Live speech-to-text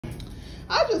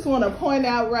I just want to point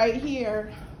out right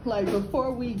here, like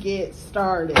before we get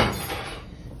started,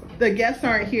 the guests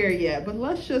aren't here yet, but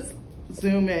let's just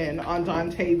zoom in on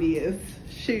Dontavia's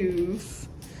shoes.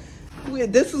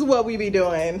 This is what we be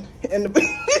doing in the,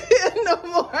 in the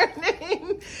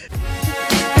morning.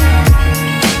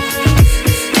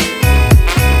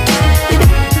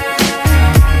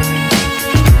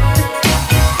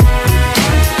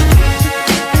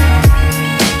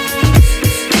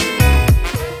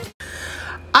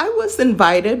 I was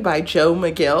invited by Joe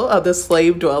McGill of the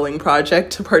Slave Dwelling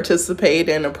Project to participate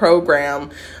in a program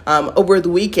over the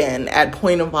weekend at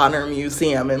Point of Honor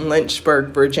Museum in Lynchburg,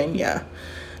 Virginia.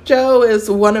 Joe is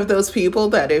one of those people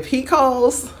that if he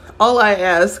calls, all I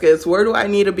ask is, where do I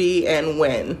need to be and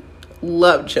when?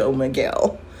 Love Joe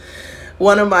McGill.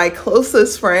 One of my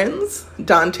closest friends,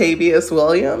 Dontavius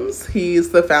Williams, he's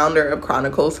the founder of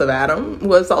Chronicles of Adam,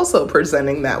 was also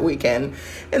presenting that weekend.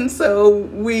 And so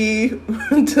we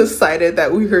decided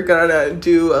that we were gonna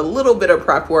do a little bit of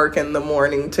prep work in the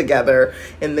morning together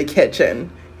in the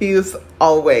kitchen. He's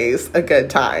always a good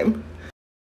time.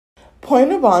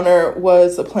 Point of Honor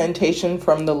was a plantation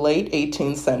from the late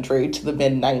 18th century to the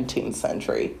mid-19th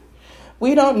century.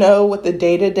 We don't know what the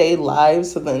day-to-day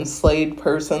lives of the enslaved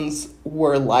persons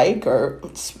were like, or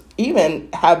even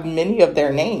have many of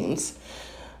their names.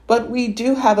 But we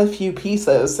do have a few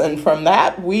pieces, and from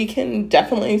that, we can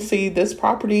definitely see this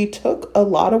property took a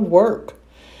lot of work.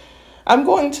 I'm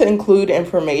going to include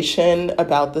information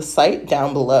about the site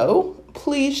down below.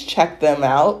 Please check them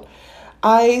out.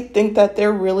 I think that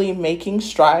they're really making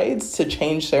strides to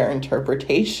change their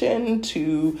interpretation,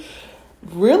 to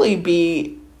really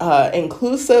be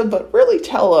inclusive, but really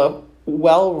tell a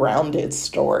well-rounded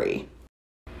story.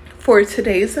 For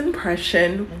today's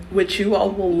impression, which you all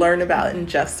will learn about in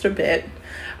just a bit,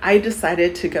 I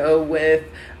decided to go with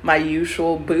my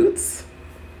usual boots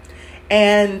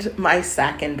and my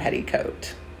satin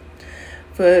petticoat.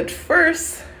 But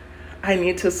first, I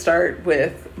need to start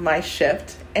with my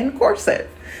shift and corset.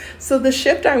 So the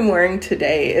shift I'm wearing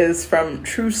today is from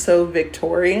Trousseau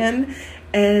Victorian,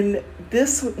 and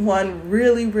this one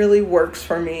really works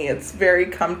for me. It's very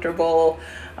comfortable.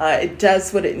 It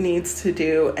does what it needs to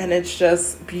do, and it's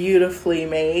just beautifully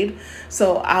made.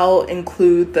 So I'll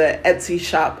include the Etsy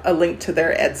shop, a link to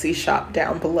their Etsy shop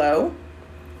down below.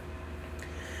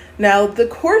 Now the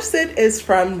corset is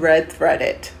from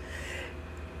RedThreaded.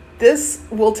 This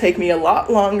will take me a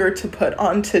lot longer to put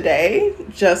on today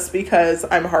just because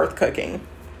I'm hearth cooking.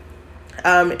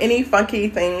 Any funky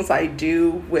things I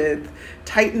do with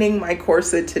tightening my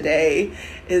corset today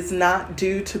is not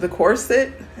due to the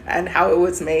corset and how it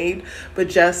was made, but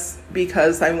just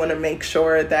because I want to make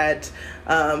sure that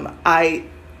I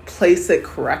place it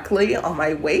correctly on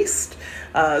my waist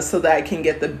so that I can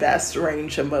get the best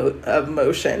range of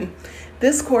motion.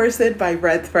 This corset by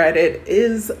RedThreaded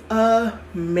is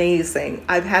amazing.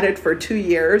 I've had it for 2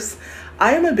 years.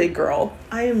 I am a big girl.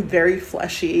 I am very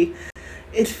fleshy.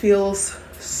 It feels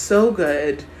so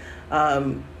good.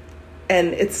 And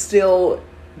it's still,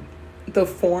 the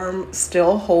form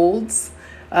still holds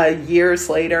years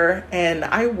later. And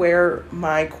I wear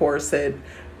my corset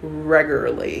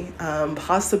regularly,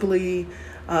 possibly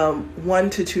 1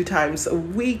 to 2 times a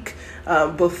week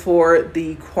before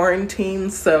the quarantine.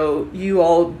 So you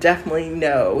all definitely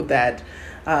know that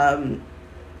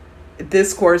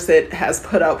this corset has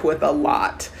put up with a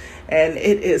lot, and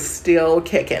it is still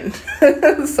kicking.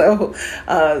 So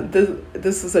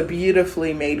this is a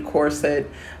beautifully made corset.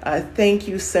 Thank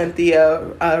you, Cynthia,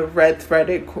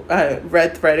 RedThreaded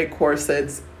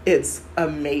corsets. It's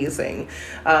amazing.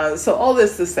 So all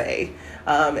this to say,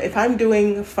 if I'm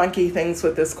doing funky things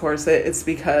with this corset, it's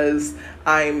because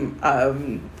I'm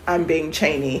being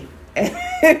Cheyney,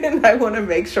 and I want to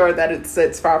make sure that it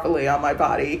sits properly on my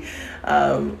body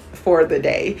for the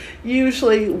day.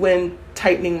 Usually when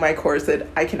tightening my corset,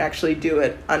 I can actually do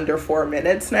it under 4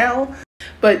 minutes now.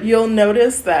 But you'll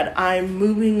notice that I'm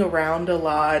moving around a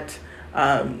lot,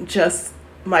 just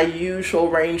my usual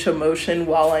range of motion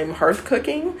while I'm hearth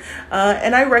cooking.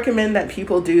 And I recommend that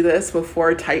people do this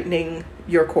before tightening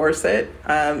your corset.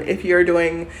 If you're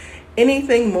doing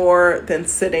anything more than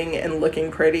sitting and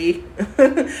looking pretty,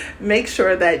 make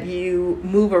sure that you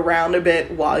move around a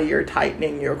bit while you're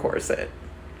tightening your corset.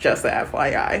 Just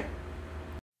FYI.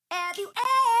 Have you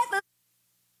ever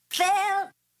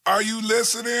felt? Are you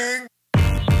listening?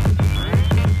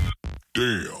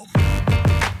 Damn.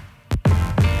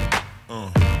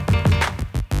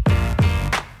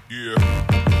 Yeah.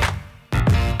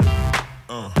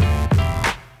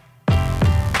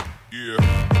 Yeah.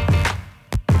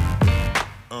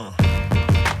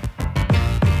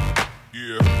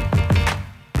 Yeah.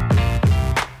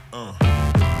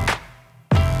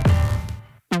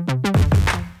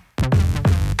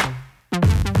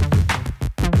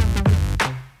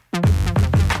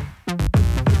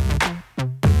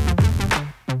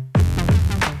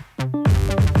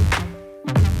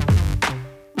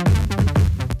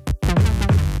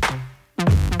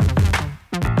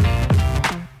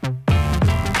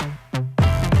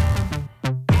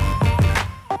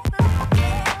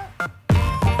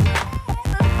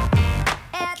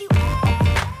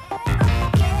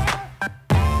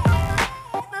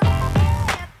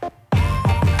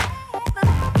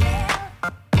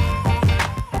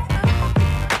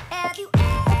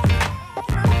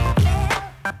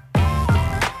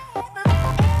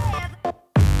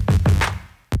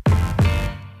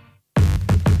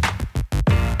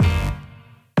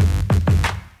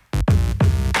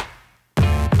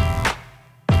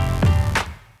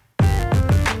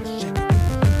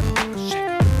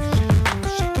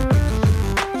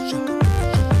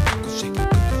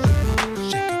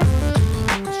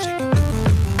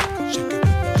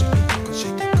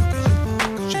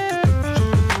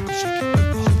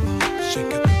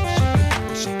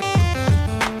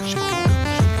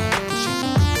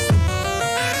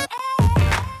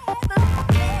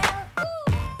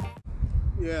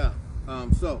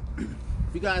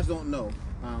 you guys don't know,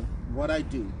 what I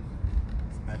do,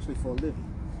 actually for a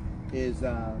living, is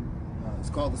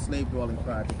it's called the Slave Dwelling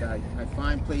Project. I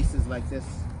find places like this,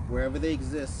 wherever they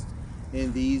exist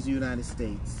in these United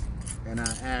States, and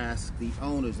I ask the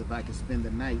owners if I can spend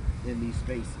the night in these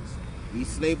spaces. These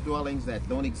slave dwellings that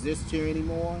don't exist here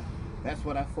anymore, that's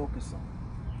what I focus on.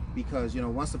 Because, you know,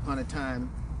 once upon a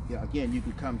time, you know, again, you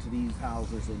could come to these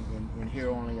houses and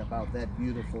hear only about that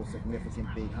beautiful, significant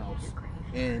big house,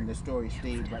 and the story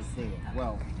stayed right there.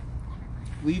 Well,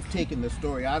 we've taken the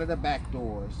story out of the back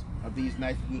doors of these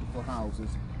nice, beautiful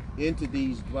houses into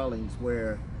these dwellings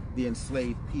where the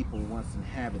enslaved people once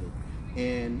inhabited.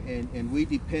 And we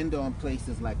depend on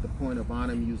places like the Point of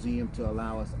Honor Museum to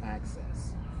allow us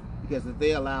access. Because if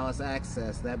they allow us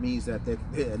access, that means that they're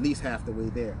at least halfway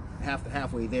there,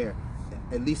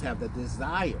 at least have the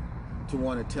desire to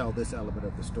want to tell this element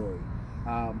of the story.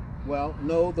 Well,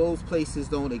 no, those places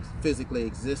don't physically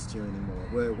exist here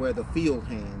anymore, where the field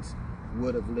hands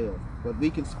would have lived. But we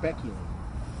can speculate.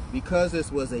 Because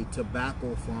this was a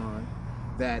tobacco farm,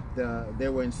 that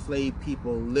there were enslaved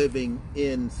people living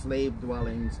in slave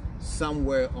dwellings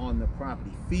somewhere on the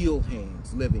property, field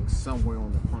hands living somewhere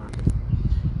on the property.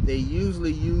 They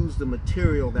usually used the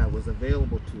material that was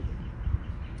available to them.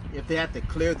 If they had to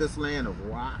clear this land of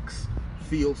rocks,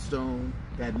 fieldstone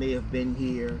that may have been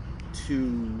here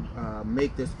to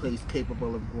make this place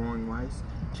capable of growing rice,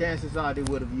 chances are they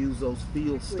would have used those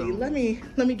fieldstones.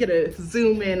 Let me get a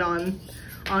zoom in on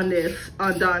Don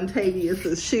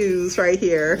Tavius's shoes right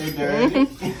here. They dirty.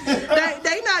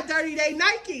 they not dirty, they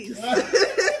Nikes.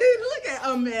 Look at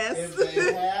a mess. If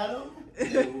they had them,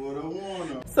 they would have worn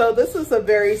them. So this is a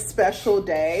very special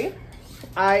day.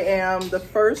 I am the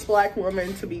first Black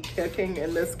woman to be cooking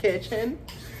in this kitchen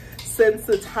since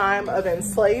the time of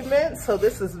enslavement. So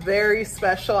this is very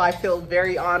special. I feel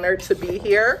very honored to be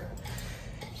here.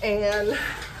 And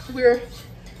we're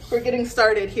getting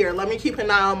started here. Let me keep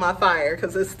an eye on my fire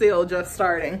because it's still just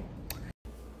starting.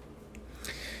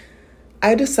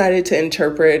 I decided to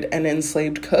interpret an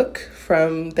enslaved cook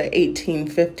from the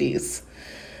 1850s.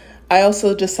 I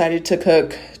also decided to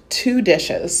cook 2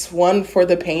 dishes, one for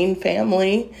the Payne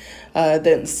family,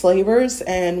 the enslavers,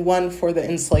 and one for the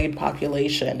enslaved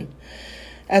population.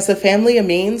 As a family of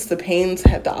means, the Paynes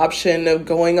had the option of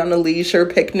going on a leisure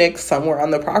picnic somewhere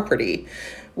on the property,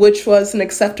 which was an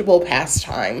acceptable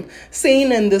pastime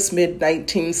seen in this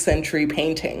mid-19th century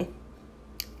painting.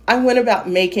 I went about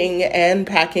making and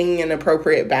packing an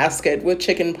appropriate basket with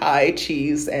chicken pie,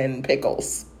 cheese, and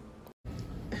pickles.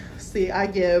 See, I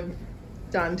give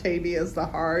Don Tavius the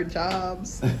hard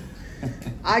jobs.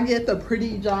 I get the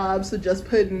pretty jobs of just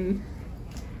putting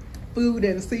food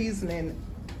and seasoning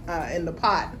in the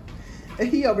pot. And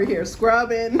he over here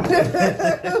scrubbing. Look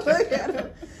at him.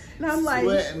 And I'm like,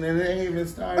 sweating and they ain't even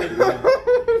started yet.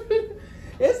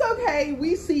 It's okay.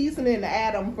 We season and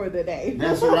add them for the day.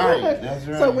 That's right. That's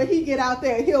right. So when he get out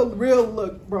there, he'll real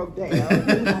look broke down.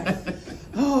 He's like,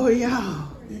 oh yeah,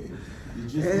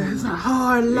 it's a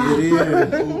hard life.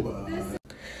 It is.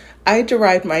 I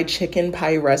derived my chicken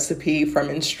pie recipe from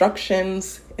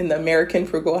instructions in the American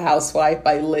Frugal Housewife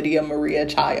by Lydia Maria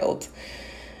Child.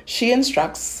 She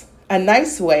instructs a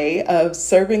nice way of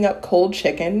serving up cold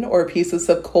chicken or pieces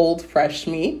of cold fresh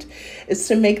meat is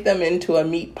to make them into a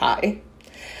meat pie.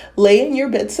 Lay in your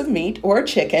bits of meat or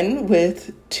chicken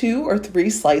with 2 or 3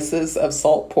 slices of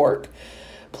salt pork.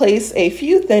 Place a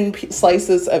few thin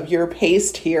slices of your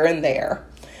paste here and there.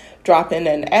 Drop in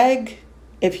an egg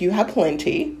if you have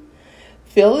plenty.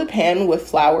 Fill the pan with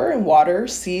flour and water,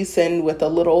 seasoned with a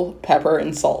little pepper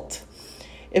and salt.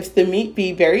 If the meat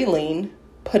be very lean,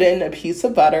 put in a piece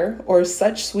of butter or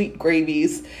such sweet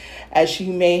gravies as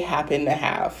you may happen to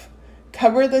have.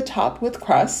 Cover the top with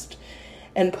crust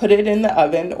and put it in the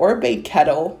oven or bake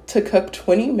kettle to cook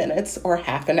 20 minutes or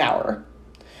half an hour.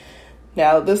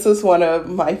 Now, this is one of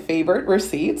my favorite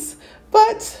receipts,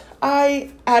 but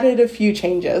I added a few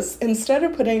changes. Instead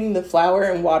of putting the flour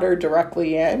and water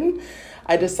directly in,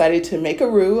 I decided to make a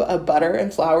roux of butter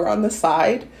and flour on the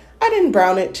side. I didn't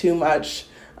brown it too much.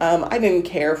 I didn't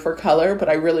care for color, but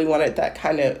I really wanted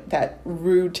that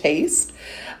roux taste.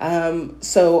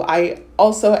 So I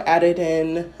also added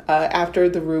in, after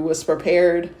the roux was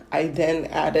prepared, I then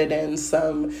added in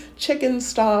some chicken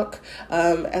stock,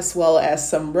 as well as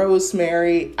some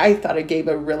rosemary. I thought it gave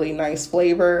a really nice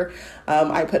flavor.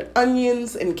 I put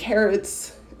onions and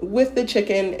carrots with the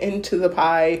chicken into the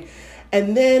pie.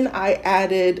 And then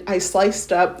I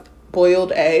sliced up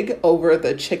boiled egg over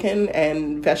the chicken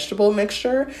and vegetable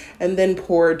mixture, and then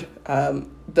poured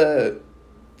the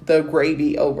the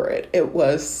gravy over it. It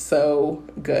was so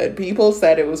good. People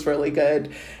said it was really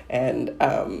good, and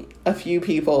a few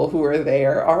people who were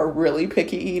there are really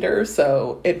picky eaters,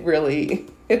 so it really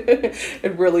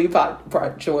it really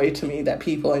brought joy to me that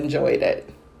people enjoyed it.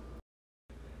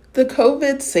 The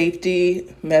COVID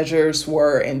safety measures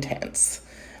were intense.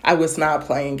 I was not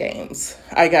playing games.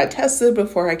 I got tested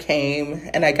before I came,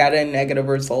 and I got a negative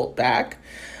result back.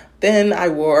 Then I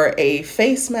wore a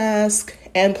face mask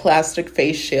and plastic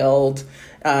face shield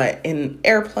in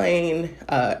airports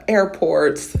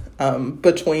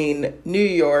between New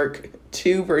York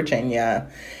to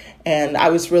Virginia. And I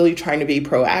was really trying to be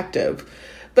proactive.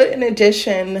 But in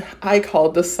addition, I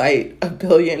called the site a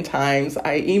billion times.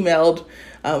 I emailed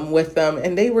with them,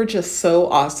 and they were just so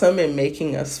awesome in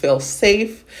making us feel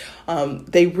safe.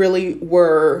 They really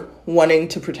were wanting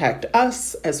to protect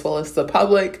us as well as the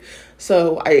public.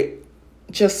 So I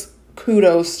just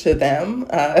kudos to them.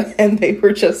 And they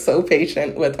were just so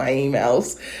patient with my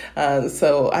emails.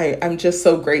 So I'm just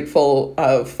so grateful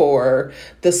for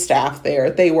the staff there.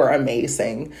 They were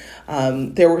amazing.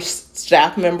 There were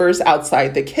staff members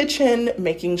outside the kitchen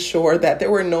making sure that there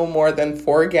were no more than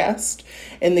 4 guests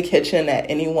in the kitchen at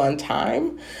any one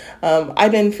time. I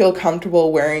didn't feel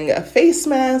comfortable wearing a face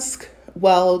mask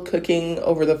while cooking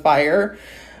over the fire,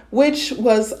 which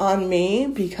was on me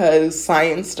because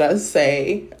science does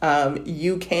say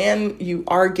you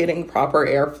are getting proper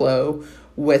airflow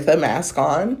with a mask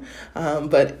on,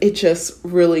 but it just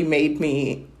really made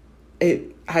me,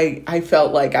 I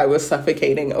felt like I was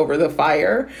suffocating over the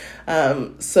fire.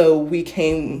 So we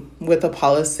came with a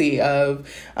policy of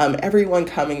everyone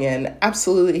coming in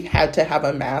absolutely had to have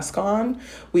a mask on.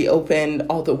 We opened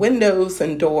all the windows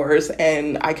and doors,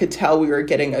 and I could tell we were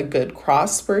getting a good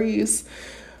cross breeze.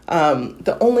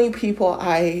 The only people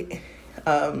I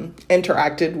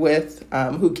interacted with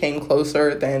who came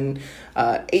closer than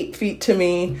 8 feet to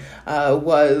me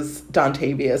was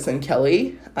Dontavius and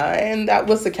Kelley, and that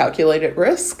was a calculated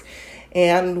risk.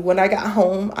 And when I got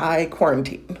home, I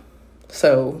quarantined.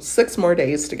 So 6 more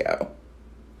days to go.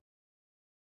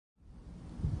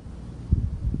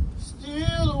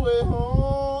 Still away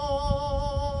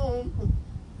home.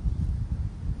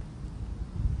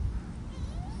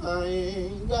 I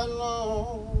ain't got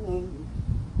long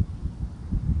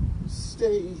to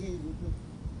stay here.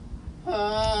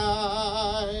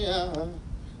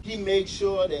 He makes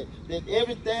sure that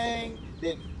everything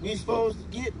that we supposed to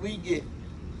get, we get.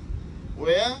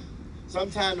 Well,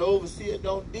 sometimes the overseer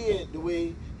don't do it the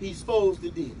way he's supposed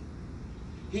to do it.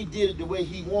 He did it the way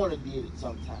he wanted to do it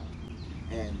sometimes.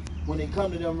 And when it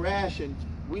come to them rations,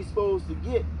 we supposed to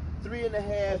get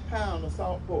 3.5 pounds of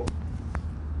salt pork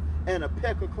and a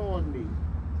peck of cornmeal.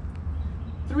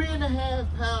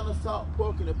 3.5 pounds of salt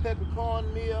pork and a peck of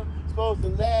cornmeal supposed to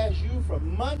last you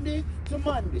from Monday to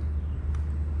Monday.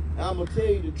 And I'm gonna tell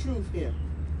you the truth here.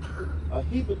 A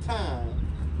heap of time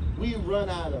we run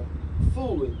out of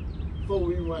food before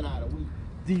we run out of wheat.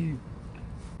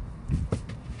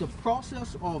 The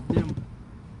process of them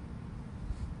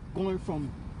going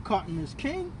from cotton is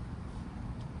king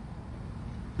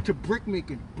to brick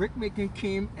making. Brick making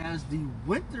came as the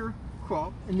winter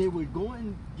crop, and they would go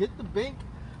and get the bank,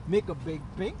 make a big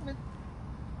bankment,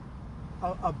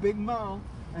 a big mound,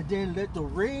 and then let the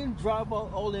rain drive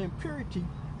out all the impurity.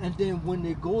 And then when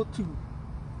they go to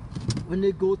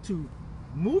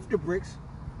move the bricks,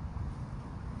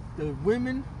 the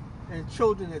women and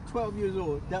children at 12 years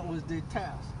old, that was their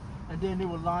task. And then they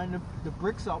would line the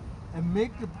bricks up and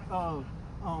make the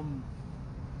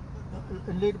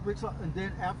and lay the bricks up, and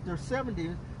then after 7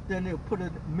 days, then they'll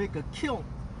make a kiln.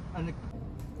 And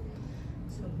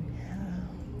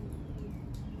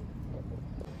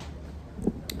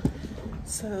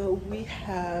So we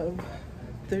have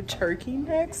the turkey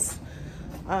necks.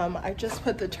 I just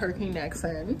put the turkey necks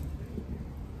in.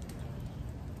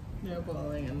 They're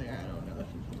boiling in there. I don't know if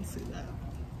you can see that.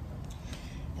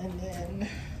 And then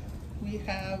we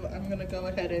have, I'm gonna go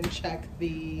ahead and check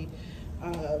the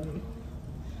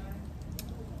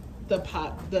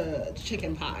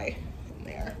chicken pie in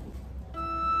there.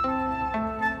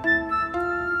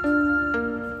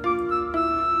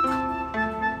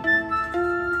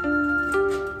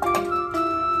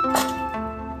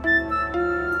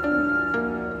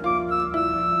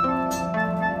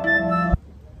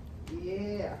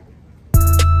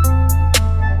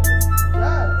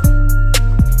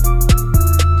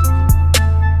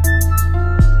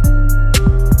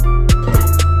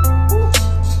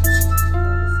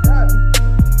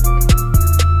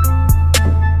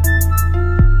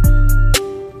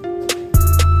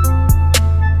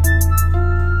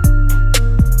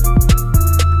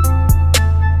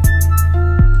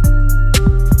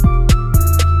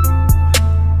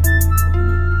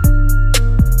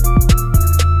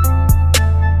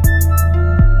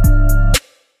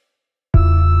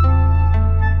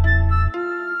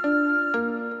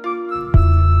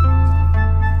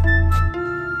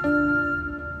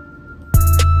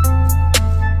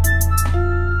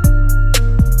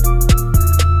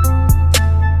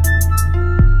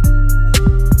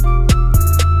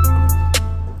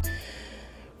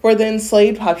 For the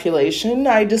enslaved population,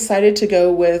 I decided to go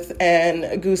with an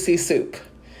Egusi soup.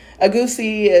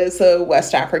 Egusi is a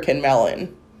West African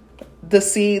melon. The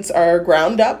seeds are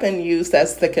ground up and used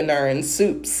as thickener in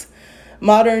soups.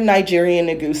 Modern Nigerian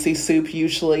Egusi soup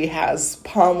usually has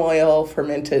palm oil,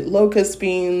 fermented locust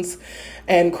beans,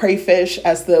 and crayfish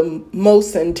as the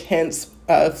most intense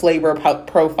flavor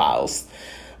profiles.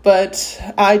 But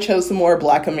I chose the more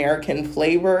Black American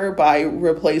flavor by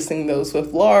replacing those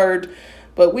with lard.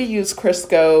 But we use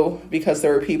Crisco because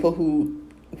there are people who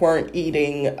weren't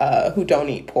eating, who don't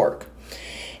eat pork.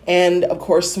 And of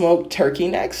course, smoked turkey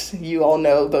necks. You all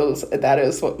know those. That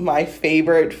is my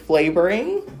favorite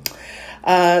flavoring.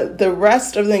 The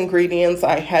rest of the ingredients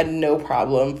I had no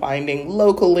problem finding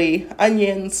locally: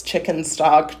 onions, chicken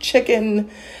stock,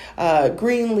 chicken,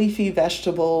 green leafy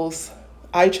vegetables.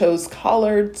 I chose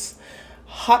collards,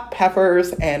 hot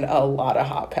peppers, and a lot of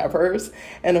hot peppers.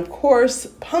 And of course,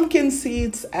 pumpkin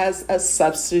seeds as a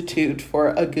substitute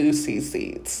for Egusi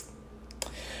seeds.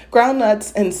 Ground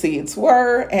nuts and seeds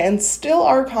were and still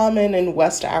are common in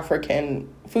West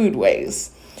African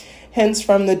foodways. Hence,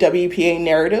 from the WPA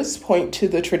narratives point to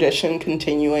the tradition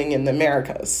continuing in the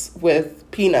Americas, with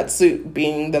peanut soup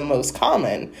being the most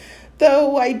common,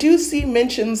 though I do see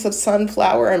mentions of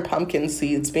sunflower and pumpkin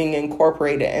seeds being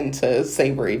incorporated into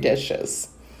savory dishes.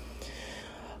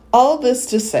 All this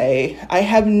to say, I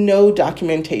have no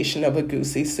documentation of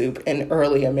Egusi soup in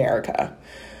early America.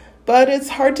 But it's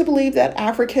hard to believe that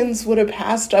Africans would have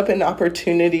passed up an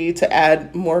opportunity to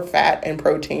add more fat and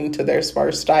protein to their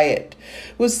sparse diet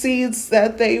with seeds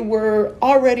that they were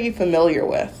already familiar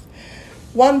with.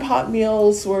 One-pot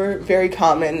meals were very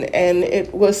common, and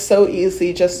it was so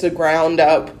easy just to ground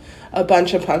up a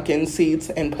bunch of pumpkin seeds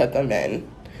and put them in.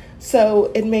 So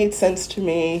it made sense to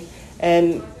me,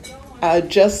 and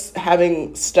just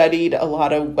having studied a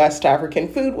lot of West African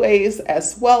foodways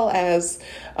as well as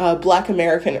Black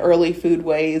American early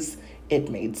foodways,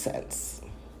 it made sense.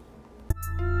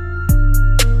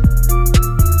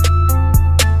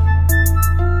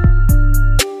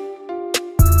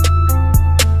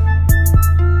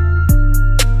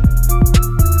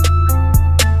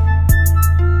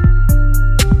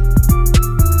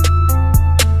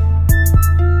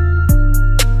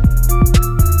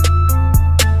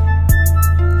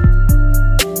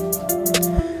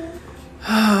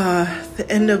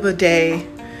 End of a day,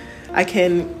 I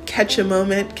can catch a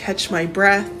moment, catch my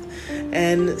breath,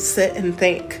 and sit and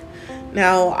think.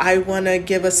 Now, I want to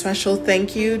give a special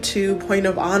thank you to Point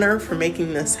of Honor for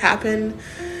making this happen.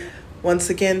 Once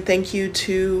again, thank you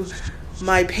to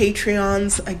my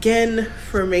Patreons again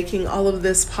for making all of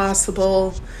this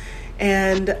possible.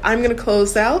 And I'm going to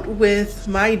close out with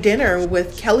my dinner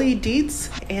with Kelley, Deetz,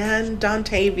 and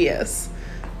Dontavius.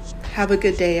 Have a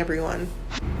good day, everyone.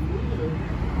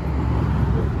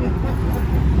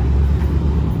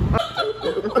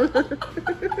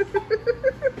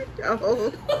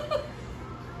 Oh.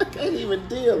 I can't even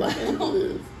deal like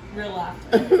this. Real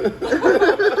laughter.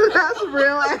 That's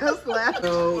real ass laughter.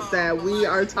 So that we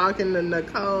are talking to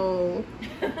Nicole.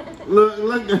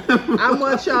 Look. I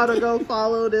want y'all to go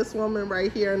follow this woman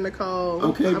right here, Nicole.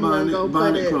 Okay, I'm gonna go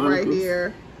put it right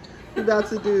here. We about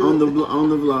to do on the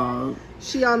vlog.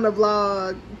 She on the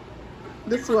vlog.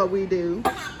 This is what we do.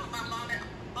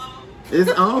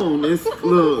 It's on.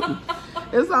 Look.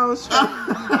 It's on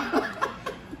strong.